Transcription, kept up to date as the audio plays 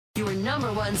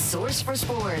number one source for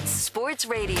sports. Sports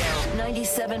Radio,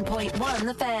 97.1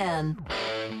 The Fan.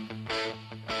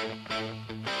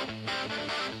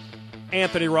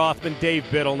 Anthony Rothman, Dave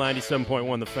Biddle,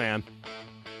 97.1 The Fan.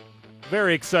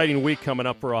 Very exciting week coming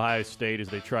up for Ohio State as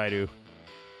they try to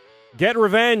get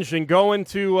revenge and go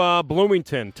into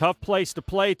Bloomington. Tough place to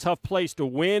play, tough place to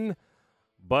win.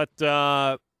 But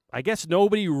I guess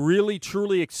nobody really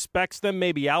truly expects them,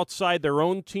 maybe outside their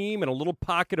own team and a little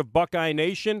pocket of Buckeye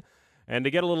Nation. And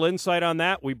to get a little insight on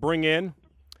that, we bring in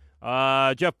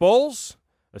Jeff Boals,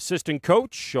 assistant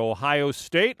coach, Ohio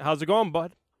State. How's it going,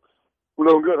 bud?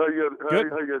 Well, I'm good. How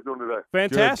you guys doing today?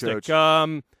 Fantastic.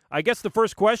 Good, I guess the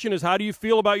first question is, how do you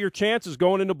feel about your chances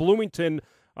going into Bloomington,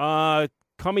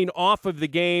 coming off of the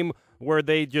game where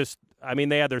they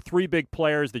had their three big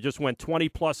players. They just went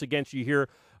 20-plus against you here.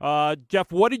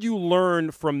 Jeff, what did you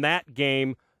learn from that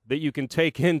game that you can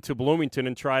take into Bloomington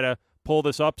and try to pull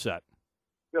this upset?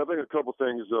 Yeah, I think a couple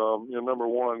things. Number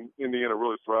one, Indiana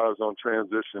really thrives on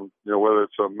transition. Whether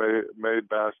it's a made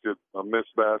basket, a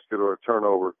missed basket, or a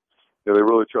turnover. They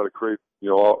really try to create,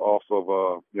 off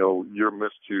of, your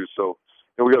miscues. So,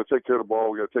 we got to take care of the ball.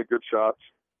 We got to take good shots.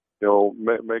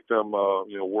 Make them,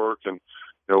 work. And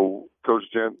Coach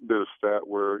Gent did a stat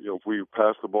where if we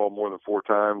pass the ball more than 4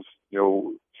 times,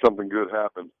 something good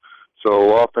happens.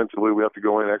 So offensively, we have to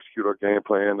go in and execute our game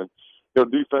plan.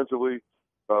 And defensively,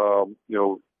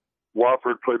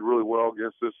 Wofford played really well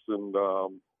against us, and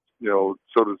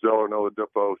so did Zeller and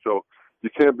Oladipo. So you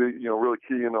can't be really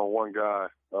key in on one guy.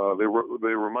 They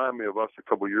remind me of us a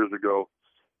couple years ago,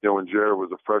 when Jared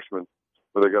was a freshman,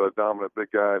 where they got a dominant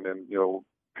big guy and then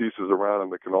pieces around him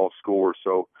that can all score.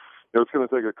 So it's going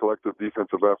to take a collective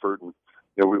defensive effort, and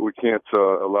we can't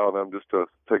allow them just to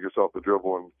take us off the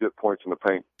dribble and get points in the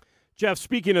paint. Jeff,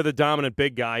 speaking of the dominant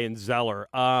big guy in Zeller,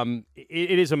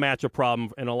 it is a matchup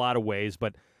problem in a lot of ways,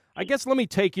 but I guess let me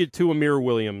take you to Amir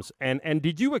Williams. And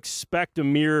did you expect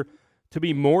Amir to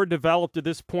be more developed at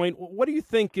this point? What do you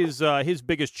think is his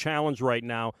biggest challenge right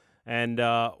now, and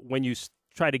when you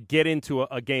try to get into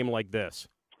a game like this?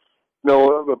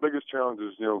 No, the biggest challenge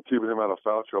is, keeping him out of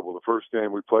foul trouble. The first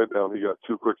game we played down, he got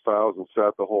 2 quick fouls and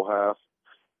sat the whole half,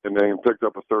 and then picked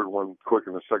up a third one quick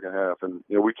in the second half. And,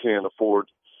 we can't afford,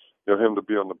 him to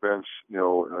be on the bench,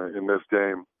 in this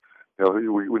game.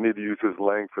 We need to use his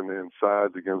length and the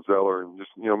insides against Zeller and just,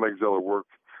 make Zeller work,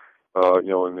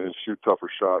 and shoot tougher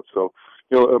shots. So,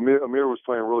 Amir was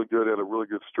playing really good, had a really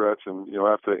good stretch, and,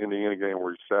 after the Indiana game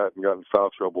where he sat and got in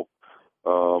foul trouble,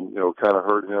 kind of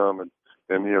hurt him.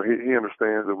 And he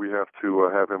understands that we have to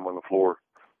have him on the floor,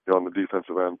 on the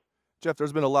defensive end. Jeff,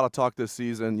 there's been a lot of talk this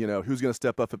season, who's going to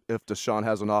step up if Deshaun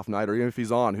has an off night, or even if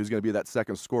he's on, who's going to be that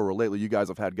second scorer. Lately, you guys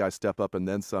have had guys step up and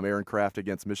then some. Aaron Kraft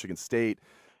against Michigan State,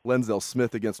 Lenzel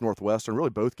Smith against Northwestern. Really,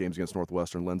 both games against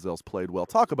Northwestern, Lenzel's played well.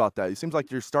 Talk about that. It seems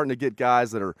like you're starting to get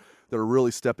guys that are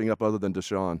really stepping up other than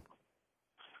Deshaun.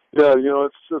 Yeah,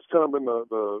 it's kind of been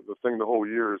the thing the whole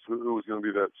year is who was going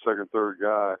to be that second, third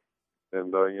guy.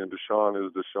 And, Deshaun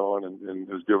is Deshaun and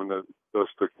has given us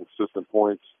the consistent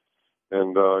points.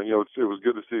 And, it was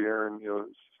good to see Aaron,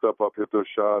 step up, hit those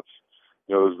shots.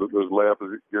 Those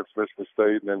layups against Michigan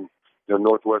State. And then,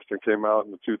 Northwestern came out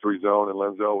in the 2-3 zone, and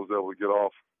Lenzel was able to get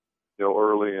off,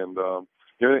 early. And,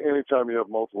 anytime you have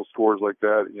multiple scores like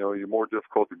that, you're more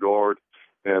difficult to guard.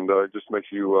 And it just makes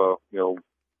you,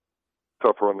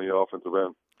 tougher on the offensive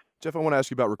end. Jeff, I want to ask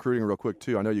you about recruiting real quick,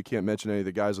 too. I know you can't mention any of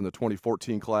the guys in the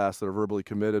 2014 class that are verbally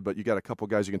committed, but you got a couple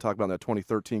guys you can talk about in that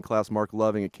 2013 class, Mark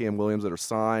Loving and Cam Williams, that are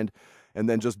signed. And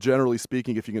then just generally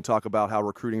speaking, if you can talk about how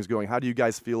recruiting is going, how do you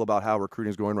guys feel about how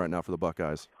recruiting is going right now for the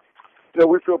Buckeyes? Yeah,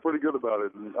 we feel pretty good about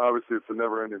it. And obviously, it's a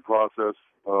never-ending process.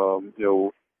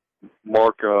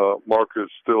 Mark is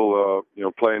still,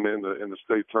 playing in the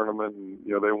state tournament, and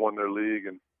they won their league,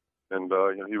 and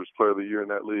he was Player of the Year in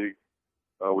that league.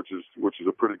 Which is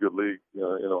a pretty good league in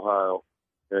Ohio.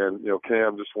 And,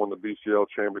 Cam just won the BCL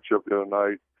championship the other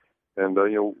night. And,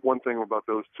 one thing about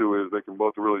those two is they can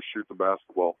both really shoot the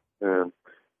basketball. And,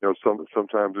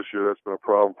 sometimes this year that's been a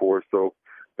problem for us. So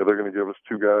they're going to give us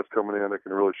 2 guys coming in that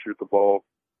can really shoot the ball.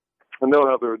 And they'll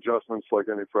have their adjustments like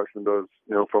any freshman does,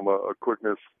 from a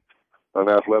quickness, an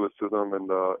athleticism, and,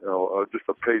 just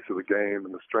the pace of the game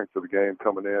and the strength of the game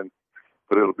coming in.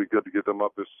 But it'll be good to get them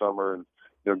up this summer and,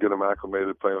 get them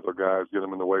acclimated, playing with our guys, get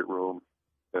them in the weight room,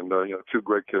 and, 2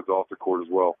 great kids off the court as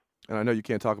well. And I know you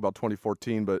can't talk about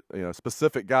 2014, but,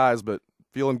 specific guys, but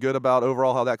feeling good about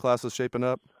overall how that class is shaping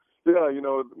up? Yeah,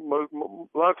 a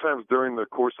lot of times during the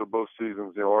course of both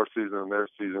seasons, our season and their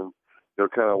season,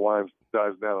 kind of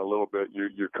dies down a little bit.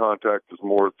 Your contact is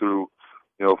more through,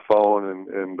 phone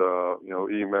and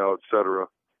email, et cetera,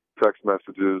 text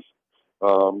messages.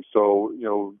 So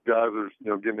guys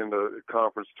are getting into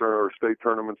conference or state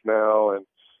tournaments now, and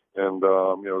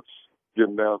it's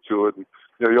getting down to it. And,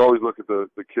 you always look at the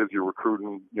kids you're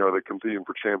recruiting. They're competing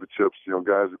for championships.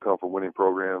 Guys who come from winning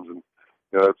programs, and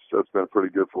that's been pretty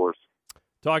good for us.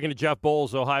 Talking to Jeff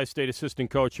Boals, Ohio State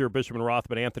assistant coach here, Bishop and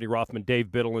Rothman, Anthony Rothman,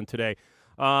 Dave Biddle in today.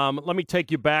 Let me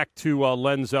take you back to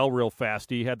Lenzel real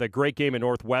fast. He had that great game at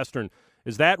Northwestern.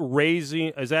 Is that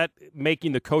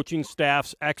making the coaching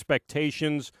staff's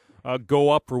expectations go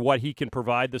up for what he can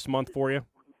provide this month for you?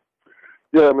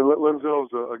 Yeah, I mean,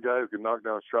 Lenzel's a guy who can knock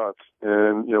down shots,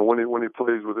 and when he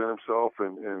plays within himself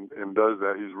and does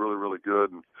that, he's really, really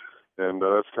good, and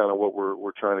that's kind of what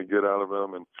we're trying to get out of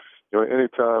him. And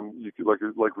anytime you could,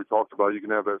 like we talked about, you can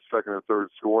have that second or third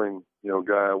scoring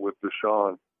guy with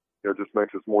Deshaun. It just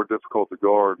makes it more difficult to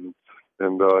guard, and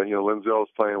Lenzel's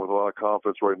playing with a lot of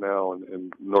confidence right now,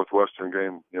 and Northwestern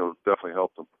game definitely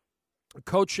helped him.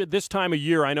 Coach, at this time of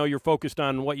year, I know you're focused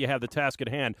on what you have the task at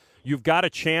hand. You've got a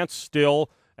chance still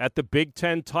at the Big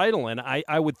Ten title, and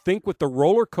I would think with the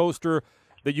roller coaster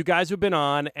that you guys have been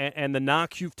on and the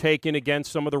knocks you've taken against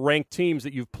some of the ranked teams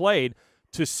that you've played,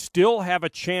 to still have a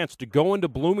chance to go into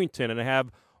Bloomington and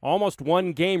have almost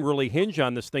one game really hinge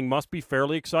on this thing must be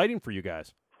fairly exciting for you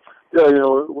guys. Yeah,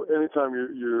 anytime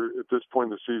you're at this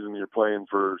point in the season, you're playing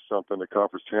for something, a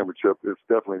conference championship, it's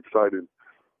definitely exciting.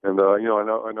 And I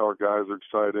know our guys are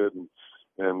excited,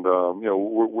 and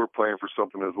we're playing for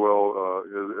something as well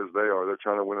as they are. They're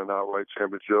trying to win an outright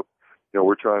championship.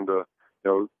 We're trying to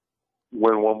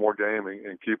win one more game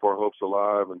and keep our hopes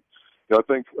alive. And I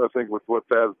think with what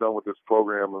Thad's done with this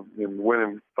program and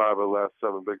winning 5 of the last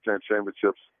 7 Big Ten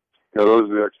championships, those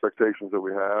are the expectations that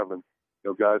we have. And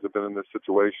guys have been in this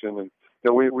situation,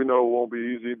 and we know it won't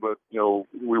be easy, but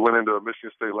we went into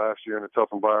Michigan State last year in a tough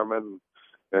environment,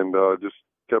 and just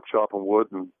kept chopping wood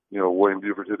and waiting to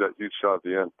hit that huge shot at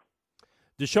the end.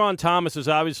 Deshaun Thomas is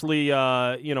obviously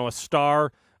a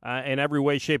star in every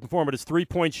way, shape, and form, but his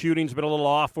 3-point shooting's been a little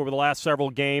off over the last several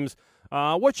games.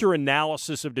 What's your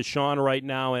analysis of Deshaun right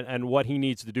now and what he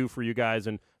needs to do for you guys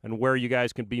and where you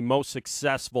guys can be most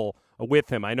successful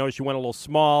with him? I noticed you went a little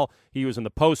small. He was in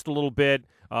the post a little bit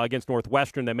against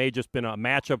Northwestern. That may have just been a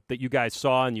matchup that you guys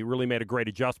saw, and you really made a great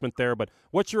adjustment there. But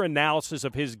what's your analysis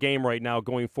of his game right now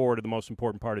going forward to the most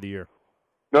important part of the year?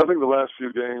 I think the last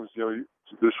few games,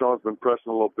 Deshaun's been pressing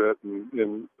a little bit,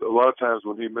 and a lot of times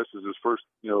when he misses his first,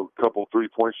 couple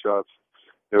 3-point shots,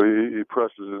 he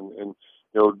presses and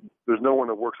there's no one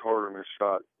that works harder on his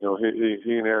shot.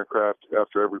 He and Aaron Kraft,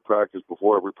 after every practice,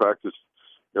 before every practice,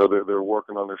 they're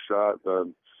working on their shot.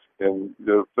 And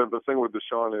the thing with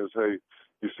Deshaun is, hey,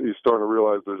 he's starting to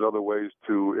realize there's other ways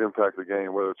to impact the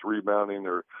game, whether it's rebounding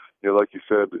or, like you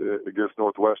said, against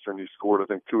Northwestern, he scored, I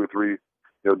think, 2 or 3,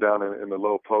 down in the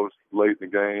low post late in the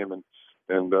game and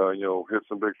hit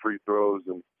some big free throws.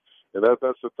 And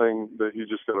that's the thing that you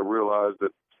just got to realize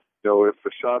that, if the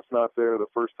shot's not there the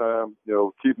first time,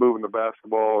 keep moving the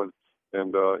basketball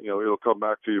and it'll come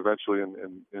back to you eventually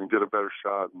and get a better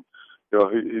shot. And,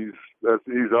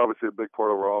 he's obviously a big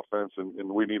part of our offense, and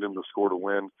we need him to score to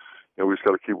win. We just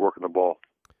got to keep working the ball.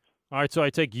 All right, so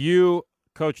I take you,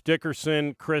 Coach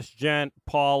Dickerson, Chris Gent,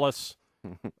 Paulus.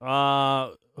 Who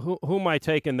am I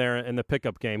taking there in the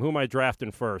pickup game? Who am I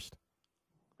drafting first?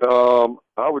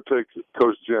 I would take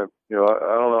Coach Gent. I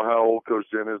don't know how old Coach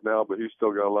Gent is now, but he's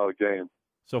still got a lot of game.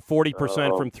 So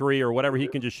 40% from 3 or whatever, he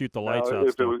can just shoot the lights out.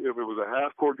 If it was a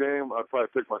half-court game, I'd probably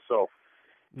pick myself.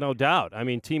 No doubt. I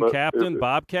mean, team captain,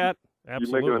 Bobcat,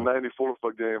 absolutely. You make it a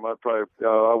 94-foot game, I'd probably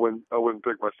I wouldn't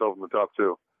pick myself in the top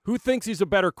 2. Who thinks he's a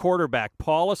better quarterback,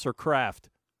 Paulus or Kraft?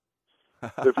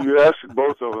 If you ask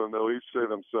both of them, they'll each say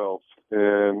themselves,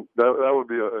 and that would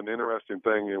be an interesting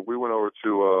thing. And we went over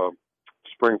to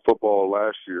spring football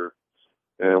last year,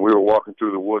 and we were walking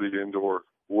through the Woody indoor.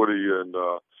 Woody and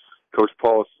Coach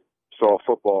Paulus saw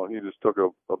football, and he just took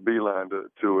a beeline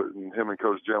to it, and him and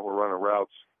Coach Gent were running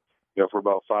routes, for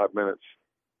about 5 minutes.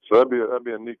 So that'd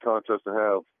be a neat contest to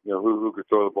have. Who could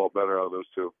throw the ball better out of those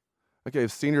two. Okay,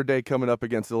 senior day coming up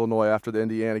against Illinois after the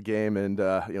Indiana game, and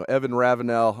Evan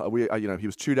Ravenel, he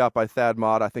was chewed out by Thad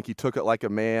Matta. I think he took it like a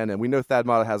man, and we know Thad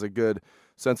Matta has a good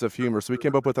sense of humor, so we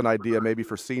came up with an idea maybe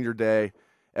for senior day.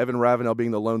 Evan Ravenel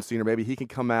being the lone senior, maybe he can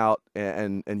come out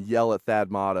and yell at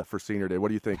Thad Matta for senior day. What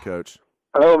do you think, Coach?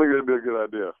 I don't think that'd be a good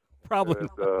idea. Probably.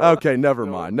 Okay, never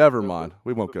mind.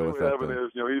 We won't go with that. Evan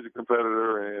is, he's a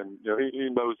competitor, and he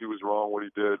knows he was wrong what he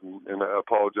did, and I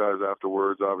apologize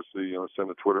afterwards. Obviously,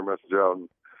 send a Twitter message out,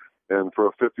 and for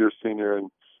a 5th-year senior and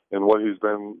what he's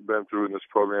been through in this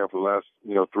program for the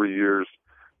last 3 years,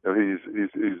 he's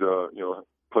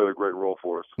played a great role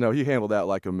for us. No, he handled that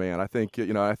like a man. I think,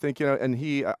 and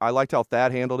I liked how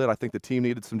Thad handled it. I think the team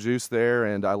needed some juice there,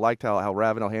 and I liked how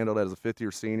Ravenel handled it as a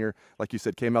fifth-year senior. Like you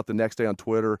said, came out the next day on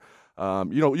Twitter.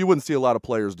 You wouldn't see a lot of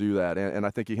players do that, and I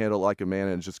think he handled it like a man,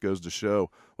 and it just goes to show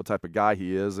what type of guy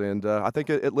he is. And I think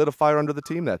it lit a fire under the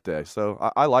team that day. So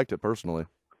I liked it personally.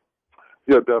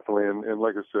 Yeah, definitely. And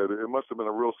like I said, it must have been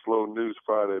a real slow news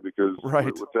Friday because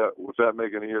with that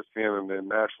making ESPN and then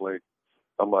nationally,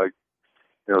 I'm like,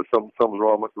 something's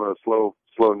wrong. Must have been a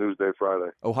slow news day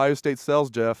Friday. Ohio State sells,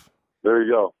 Jeff. There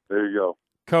you go.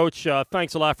 Coach,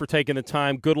 thanks a lot for taking the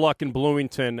time. Good luck in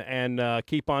Bloomington, and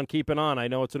keep on keeping on. I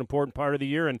know it's an important part of the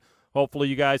year, and hopefully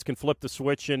you guys can flip the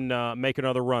switch and make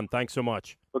another run. Thanks so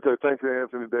much. Okay, thanks,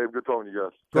 Anthony, Dave. Good talking to you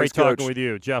guys. Great Thanks, talking Coach. with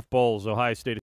you. Jeff Boals, Ohio State